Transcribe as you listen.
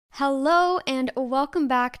Hello and welcome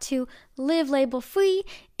back to Liv Label Free.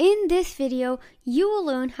 In this video, you will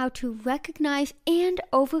learn how to recognize and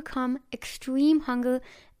overcome extreme hunger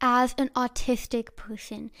as an autistic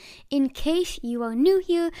person. In case you are new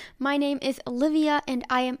here, my name is Livia and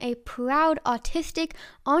I am a proud autistic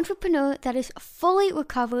entrepreneur that is fully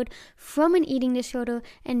recovered from an eating disorder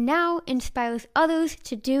and now inspires others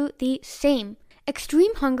to do the same.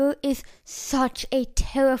 Extreme hunger is such a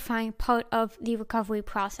terrifying part of the recovery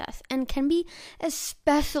process and can be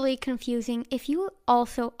especially confusing if you are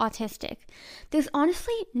also autistic. There's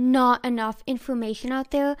honestly not enough information out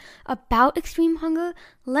there about extreme hunger,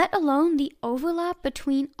 let alone the overlap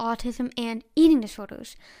between autism and eating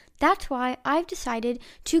disorders. That's why I've decided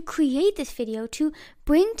to create this video to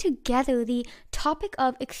bring together the topic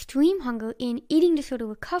of extreme hunger in eating disorder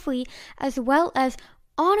recovery as well as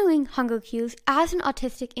honoring hunger cues as an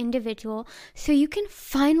autistic individual so you can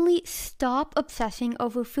finally stop obsessing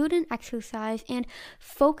over food and exercise and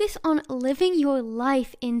focus on living your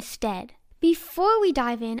life instead. Before we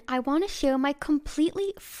dive in, I want to share my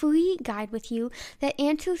completely free guide with you that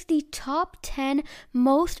answers the top 10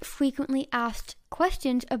 most frequently asked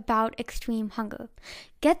questions about extreme hunger.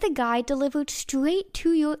 Get the guide delivered straight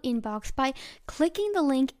to your inbox by clicking the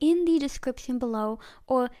link in the description below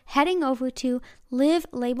or heading over to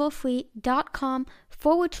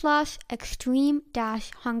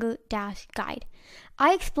livlabelfree.com/extreme-hunger-guide.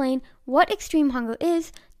 I explain what extreme hunger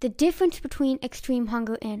is, the difference between extreme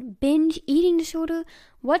hunger and binge eating disorder,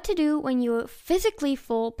 what to do when you're physically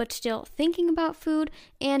full but still thinking about food,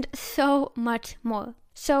 and so much more.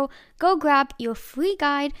 So go grab your free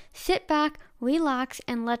guide, sit back, relax,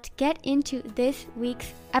 and let's get into this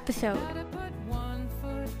week's episode. Put one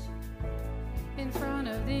foot in front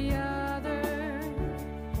of the other,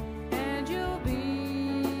 and you'll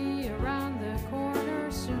be around the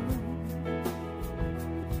corner soon.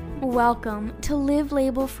 Welcome to Liv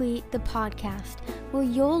Label Free, the podcast, where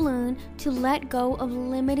you'll learn to let go of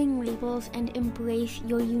limiting labels and embrace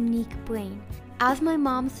your unique brain. As my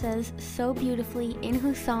mom says so beautifully in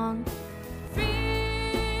her song, Fear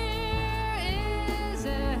is a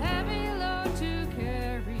heavy load to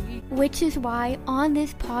carry. which is why on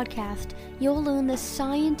this podcast, you'll learn the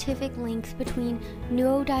scientific links between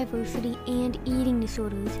neurodiversity and eating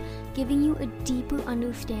disorders, giving you a deeper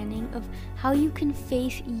understanding of how you can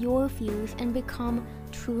face your fears and become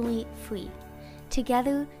truly free.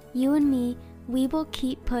 Together, you and me, we will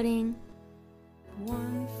keep putting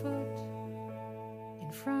One foot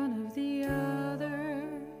in front of the other.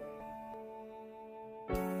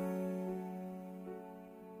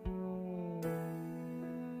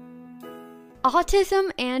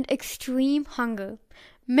 autism and extreme hunger.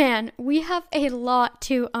 Man, we have a lot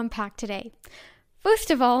to unpack today.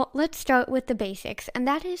 First of all, let's start with the basics, and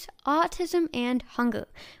that is autism and hunger.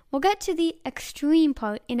 We'll get to the extreme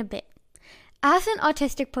part in a bit. As an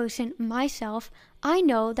autistic person myself, I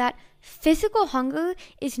know that physical hunger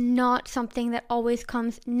is not something that always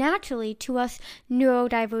comes naturally to us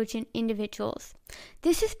neurodivergent individuals.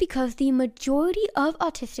 This is because the majority of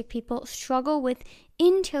autistic people struggle with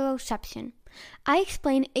interoception. I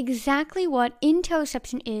explain exactly what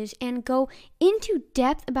interoception is and go into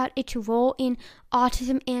depth about its role in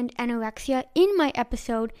autism and anorexia in my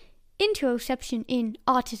episode Interoception in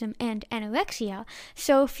Autism and Anorexia,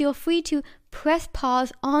 so feel free to press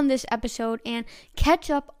pause on this episode and catch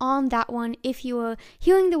up on that one if you are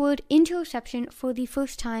hearing the word interoception for the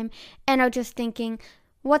first time and are just thinking,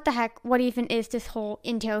 what the heck, what even is this whole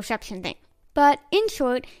interoception thing? But in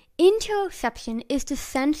short, interoception is the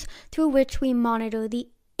sense through which we monitor the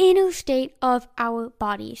inner state of our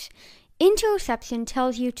bodies. Interoception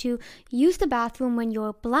tells you to use the bathroom when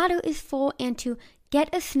your bladder is full and to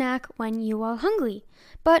get a snack when you are hungry.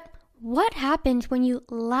 But what happens when you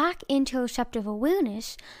lack interoceptive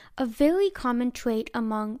awareness, a very common trait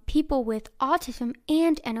among people with autism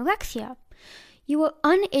and anorexia? You are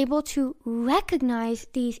unable to recognize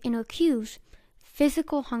these inner cues,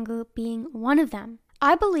 physical hunger being one of them.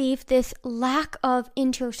 I believe this lack of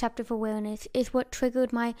interoceptive awareness is what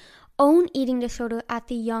triggered my own eating disorder at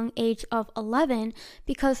the young age of 11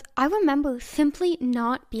 because I remember simply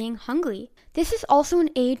not being hungry. This is also an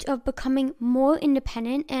age of becoming more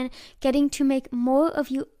independent and getting to make more of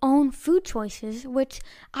your own food choices, which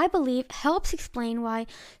I believe helps explain why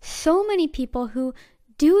so many people who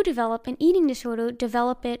do develop an eating disorder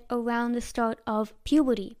develop it around the start of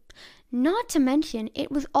puberty. Not to mention,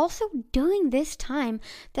 it was also during this time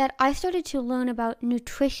that I started to learn about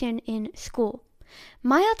nutrition in school.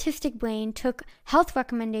 My autistic brain took health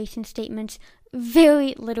recommendation statements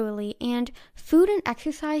very literally, and food and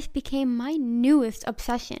exercise became my newest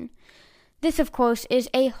obsession. This, of course, is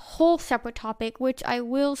a whole separate topic, which I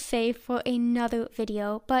will save for another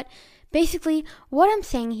video, but basically, what I'm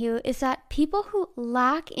saying here is that people who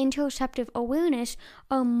lack interoceptive awareness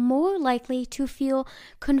are more likely to feel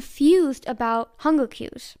confused about hunger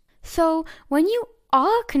cues. So, when you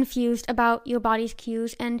are confused about your body's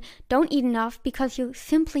cues and don't eat enough because you're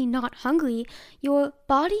simply not hungry, your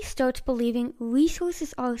body starts believing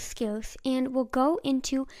resources are scarce and will go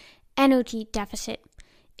into energy deficit.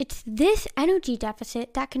 It's this energy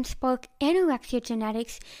deficit that can spark anorexia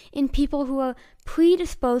genetics in people who are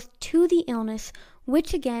predisposed to the illness,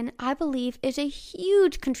 which again, I believe is a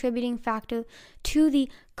huge contributing factor to the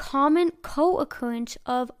common co-occurrence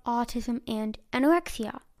of autism and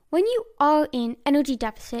anorexia. When you are in energy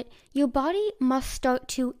deficit, your body must start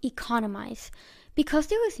to economize. Because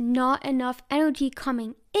there is not enough energy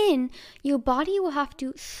coming in, your body will have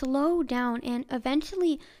to slow down and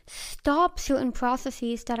eventually stop certain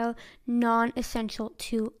processes that are non-essential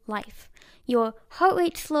to life. Your heart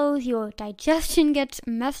rate slows, your digestion gets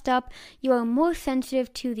messed up, you are more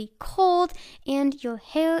sensitive to the cold, and your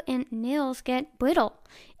hair and nails get brittle.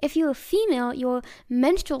 If you're a female, your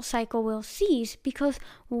menstrual cycle will cease because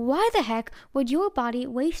why the heck would your body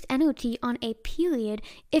waste energy on a period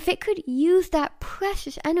if it could use that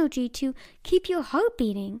precious energy to keep your heart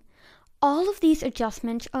beating? All of these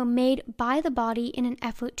adjustments are made by the body in an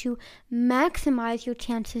effort to maximize your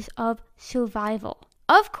chances of survival.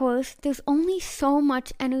 Of course, there's only so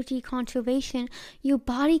much energy conservation your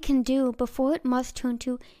body can do before it must turn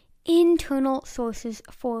to internal sources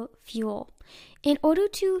for fuel. In order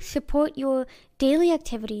to support your daily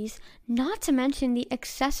activities, not to mention the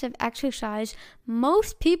excessive exercise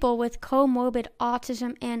most people with comorbid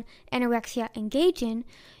autism and anorexia engage in,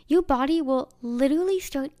 your body will literally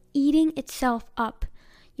start eating itself up.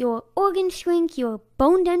 Your organs shrink, your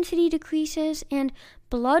bone density decreases, and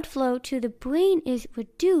blood flow to the brain is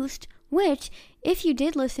reduced, which, if you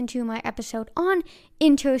did listen to my episode on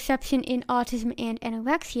interoception in autism and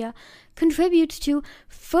anorexia, contributes to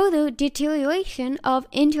further deterioration of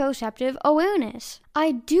interoceptive awareness.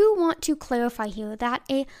 I do want to clarify here that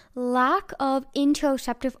a lack of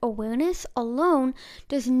interoceptive awareness alone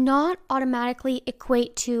does not automatically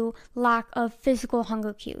equate to lack of physical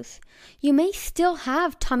hunger cues. You may still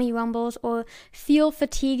have tummy rumbles or feel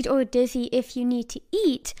fatigued or dizzy if you need to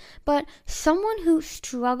eat, but someone who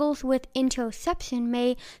struggles with interoception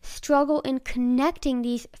may struggle in connecting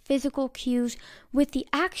these physical cues with the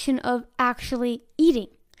action of actually eating.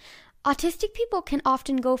 Autistic people can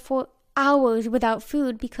often go for hours without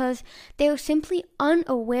food because they are simply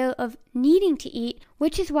unaware of needing to eat,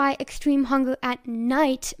 which is why extreme hunger at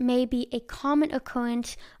night may be a common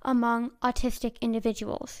occurrence among autistic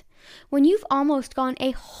individuals. When you've almost gone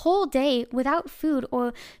a whole day without food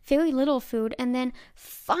or very little food and then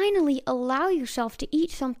finally allow yourself to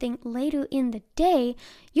eat something later in the day,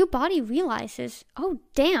 your body realizes, oh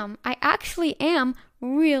damn, I actually am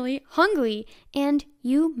really hungry, and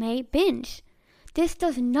you may binge. This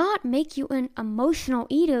does not make you an emotional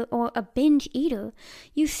eater or a binge eater.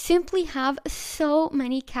 You simply have so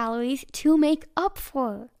many calories to make up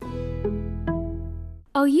for.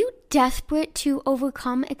 Are you desperate to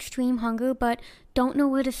overcome extreme hunger but don't know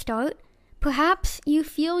where to start? Perhaps you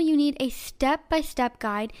feel you need a step-by-step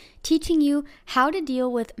guide teaching you how to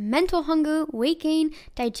deal with mental hunger, weight gain,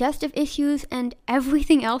 digestive issues, and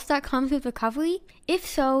everything else that comes with recovery? If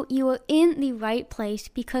so, you are in the right place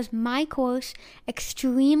because my course,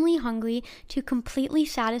 Extremely Hungry to Completely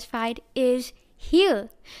Satisfied, is here.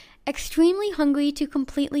 Extremely Hungry to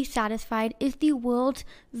Completely Satisfied is the world's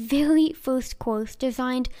very first course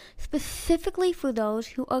designed specifically for those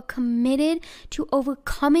who are committed to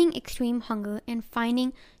overcoming extreme hunger and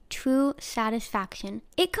finding true satisfaction.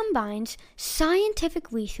 It combines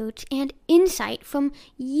scientific research and insight from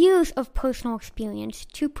years of personal experience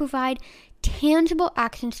to provide tangible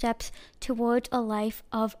action steps towards a life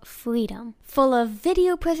of freedom. Full of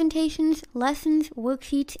video presentations, lessons,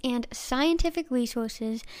 worksheets, and scientific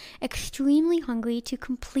resources, Extremely Hungry to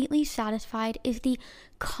Completely Satisfied is the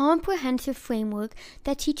comprehensive framework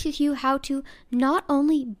that teaches you how to not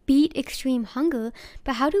only beat extreme hunger,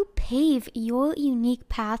 but how to pave your unique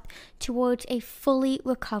path towards a fully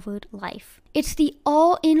recovered life. It's the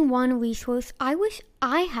all-in-one resource I wish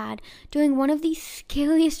I had during one of the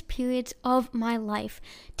scariest periods of my life,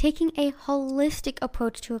 taking a holistic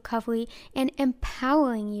approach to recovery and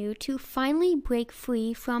empowering you to finally break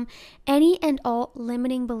free from any and all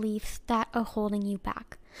limiting beliefs that are holding you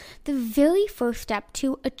back. The very first step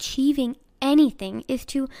to achieving anything is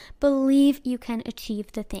to believe you can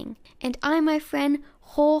achieve the thing. And I, my friend,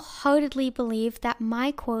 wholeheartedly believe that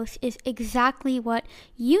my course is exactly what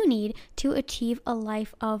you need to achieve a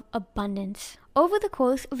life of abundance. Over the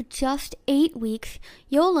course of just 8 weeks,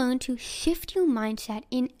 you'll learn to shift your mindset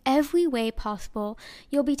in every way possible.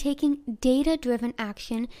 You'll be taking data-driven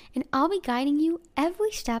action, and I'll be guiding you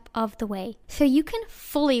every step of the way so you can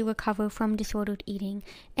fully recover from disordered eating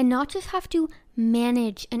and not just have to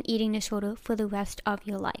manage an eating disorder for the rest of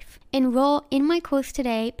your life. Enroll in my course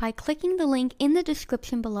today by clicking the link in the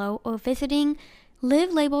description below or visiting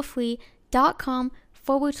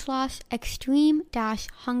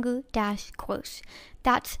livlabelfree.com/extreme-hunger-course.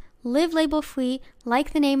 That's Liv Label Free,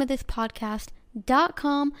 like the name of this podcast,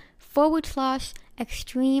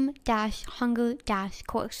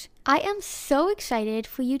 .com/extreme-hunger-course. I am so excited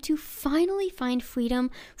for you to finally find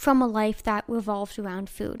freedom from a life that revolves around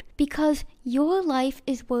food, because your life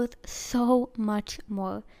is worth so much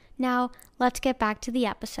more. Now, let's get back to the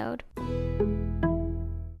episode.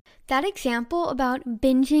 That example about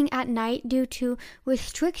binging at night due to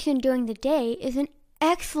restriction during the day is an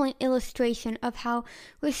excellent illustration of how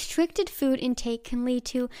restricted food intake can lead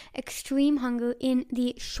to extreme hunger in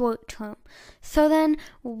the short term. So then,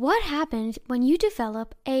 what happens when you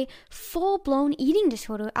develop a full-blown eating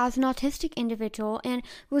disorder as an autistic individual and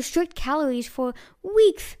restrict calories for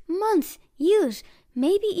weeks, months, years,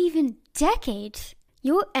 maybe even decades?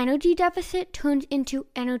 Your energy deficit turns into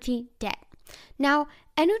energy debt. Now,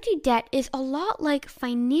 energy debt is a lot like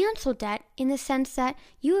financial debt in the sense that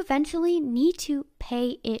you eventually need to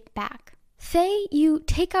pay it back. Say you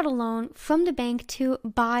take out a loan from the bank to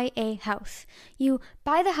buy a house. You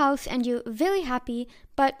buy the house and you're very happy,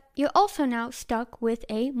 but you're also now stuck with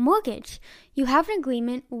a mortgage. You have an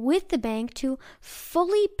agreement with the bank to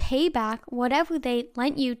fully pay back whatever they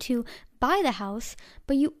lent you to buy the house,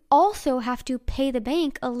 but you also have to pay the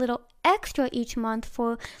bank a little extra each month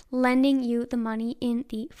for lending you the money in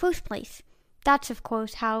the first place. That's, of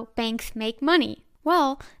course, how banks make money.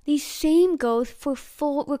 Well, the same goes for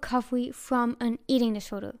full recovery from an eating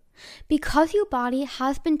disorder. Because your body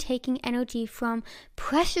has been taking energy from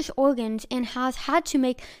precious organs and has had to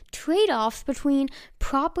make trade-offs between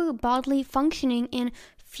proper bodily functioning and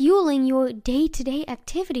fueling your day-to-day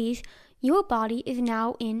activities, your body is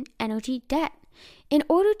now in energy debt. In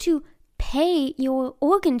order to pay your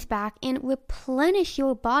organs back and replenish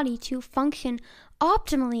your body to function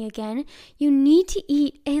optimally again, you need to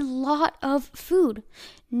eat a lot of food.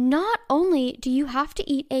 Not only do you have to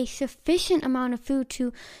eat a sufficient amount of food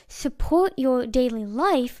to support your daily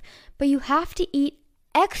life, but you have to eat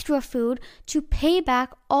extra food to pay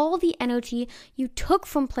back all the energy you took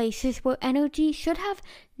from places where energy should have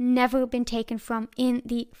never been taken from in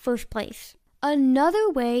the first place. Another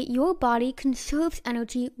way your body conserves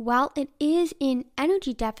energy while it is in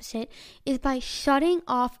energy deficit is by shutting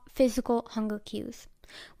off physical hunger cues.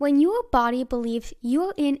 When your body believes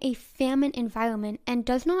you're in a famine environment and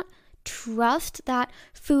does not trust that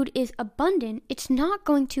food is abundant, it's not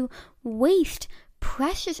going to waste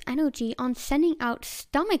precious energy on sending out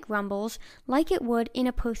stomach rumbles like it would in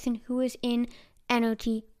a person who is in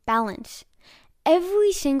energy balance.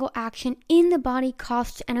 Every single action in the body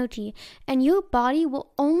costs energy, and your body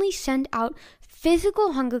will only send out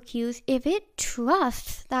physical hunger cues if it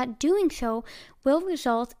trusts that doing so will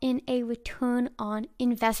result in a return on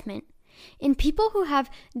investment. In people who have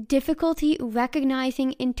difficulty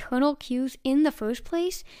recognizing internal cues in the first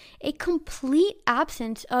place, a complete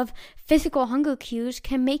absence of physical hunger cues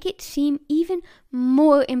can make it seem even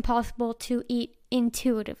more impossible to eat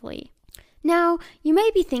intuitively. Now, you may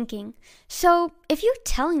be thinking, so if you're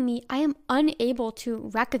telling me I am unable to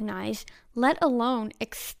recognize, let alone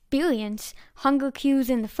experience, hunger cues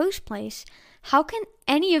in the first place, how can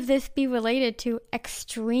any of this be related to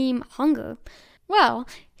extreme hunger? Well,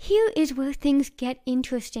 here is where things get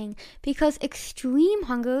interesting, because extreme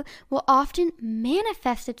hunger will often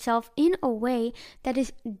manifest itself in a way that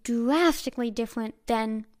is drastically different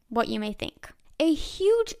than what you may think. A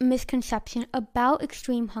huge misconception about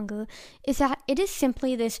extreme hunger is that it is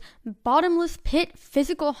simply this bottomless pit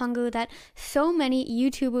physical hunger that so many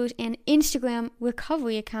YouTubers and Instagram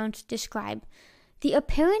recovery accounts describe. The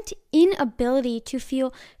apparent inability to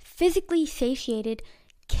feel physically satiated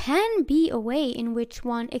can be a way in which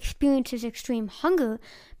one experiences extreme hunger,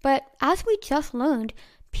 but as we just learned,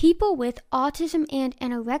 people with autism and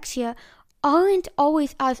anorexia aren't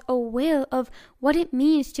always as aware of what it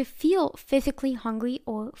means to feel physically hungry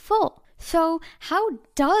or full. So how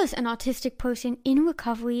does an autistic person in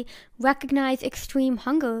recovery recognize extreme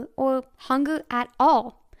hunger or hunger at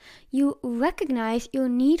all? You recognize your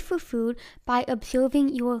need for food by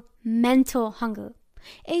observing your mental hunger.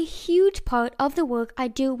 A huge part of the work I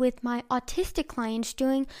do with my autistic clients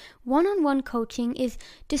during one-on-one coaching is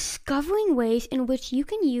discovering ways in which you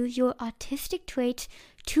can use your autistic traits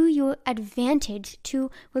to your advantage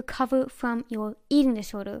to recover from your eating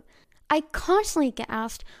disorder. I constantly get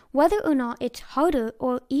asked whether or not it's harder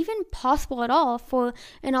or even possible at all for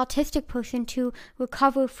an autistic person to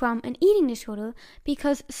recover from an eating disorder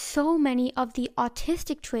because so many of the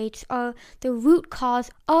autistic traits are the root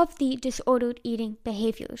cause of the disordered eating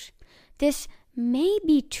behaviors. This may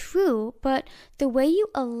be true, but the way you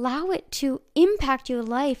allow it to impact your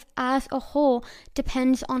life as a whole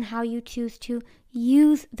depends on how you choose to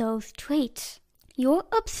use those traits. Your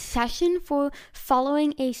obsession for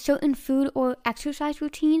following a certain food or exercise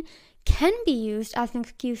routine can be used as an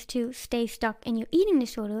excuse to stay stuck in your eating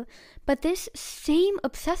disorder, but this same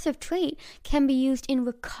obsessive trait can be used in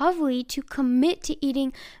recovery to commit to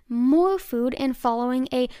eating more food and following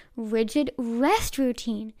a rigid rest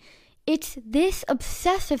routine. It's this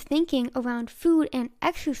obsessive thinking around food and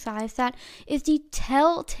exercise that is the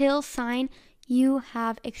telltale sign you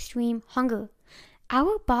have extreme hunger.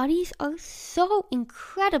 Our bodies are so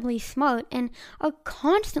incredibly smart and are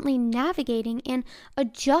constantly navigating and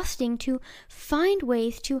adjusting to find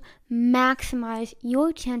ways to maximize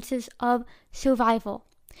your chances of survival.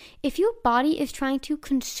 If your body is trying to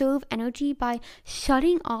conserve energy by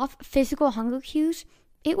shutting off physical hunger cues,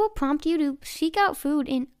 it will prompt you to seek out food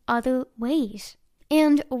in other ways.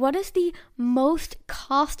 And what is the most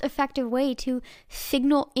cost-effective way to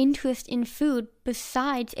signal interest in food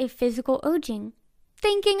besides a physical urging?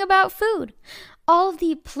 Thinking about food. All of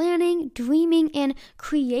the planning, dreaming, and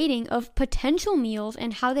creating of potential meals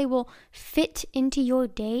and how they will fit into your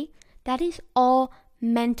day, that is all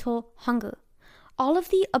mental hunger. All of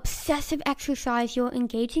the obsessive exercise you're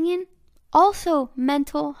engaging in, also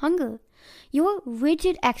mental hunger. Your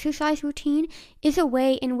rigid exercise routine is a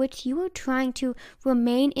way in which you are trying to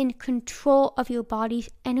remain in control of your body's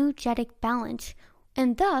energetic balance,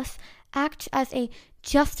 and thus acts as a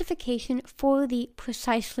justification for the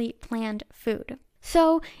precisely planned food.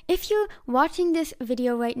 So if you're watching this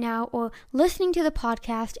video right now or listening to the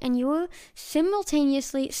podcast and you're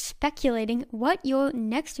simultaneously speculating what your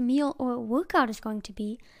next meal or workout is going to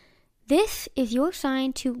be, this is your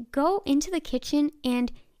sign to go into the kitchen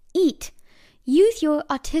and eat. Use your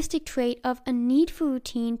autistic trait of a need for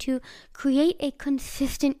routine to create a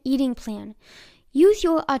consistent eating plan. Use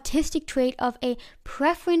your autistic trait of a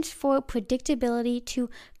preference for predictability to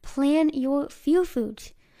plan your fear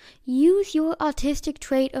foods. Use your autistic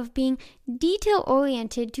trait of being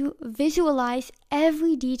detail-oriented to visualize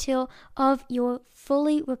every detail of your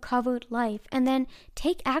fully recovered life and then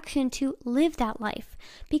take action to live that life.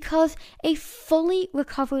 Because a fully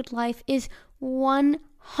recovered life is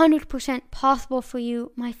 100% possible for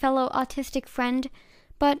you, my fellow autistic friend,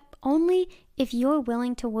 but only if you're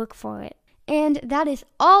willing to work for it. And that is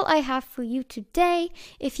all I have for you today.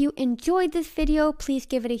 If you enjoyed this video, please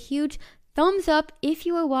give it a huge thumbs up if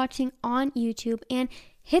you are watching on YouTube and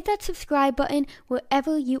hit that subscribe button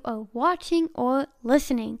wherever you are watching or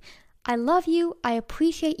listening. I love you, I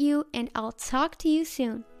appreciate you, and I'll talk to you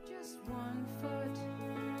soon. Just one foot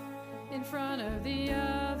in front of the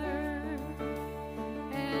other,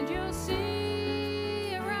 and you'll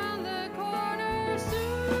see around the corner soon.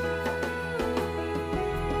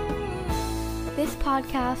 This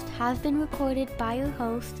podcast has been recorded by your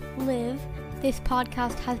host, Liv. This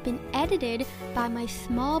podcast has been edited by my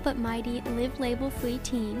small but mighty Liv Label Free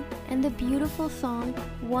team, and the beautiful song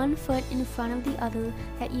One Foot in Front of the Other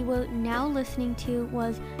that you are now listening to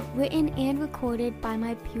was written and recorded by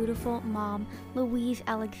my beautiful mom, Louise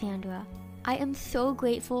Alexandra. I am so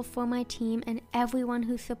grateful for my team and everyone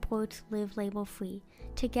who supports Liv Label Free.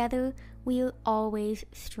 Together, we are always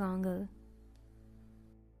stronger.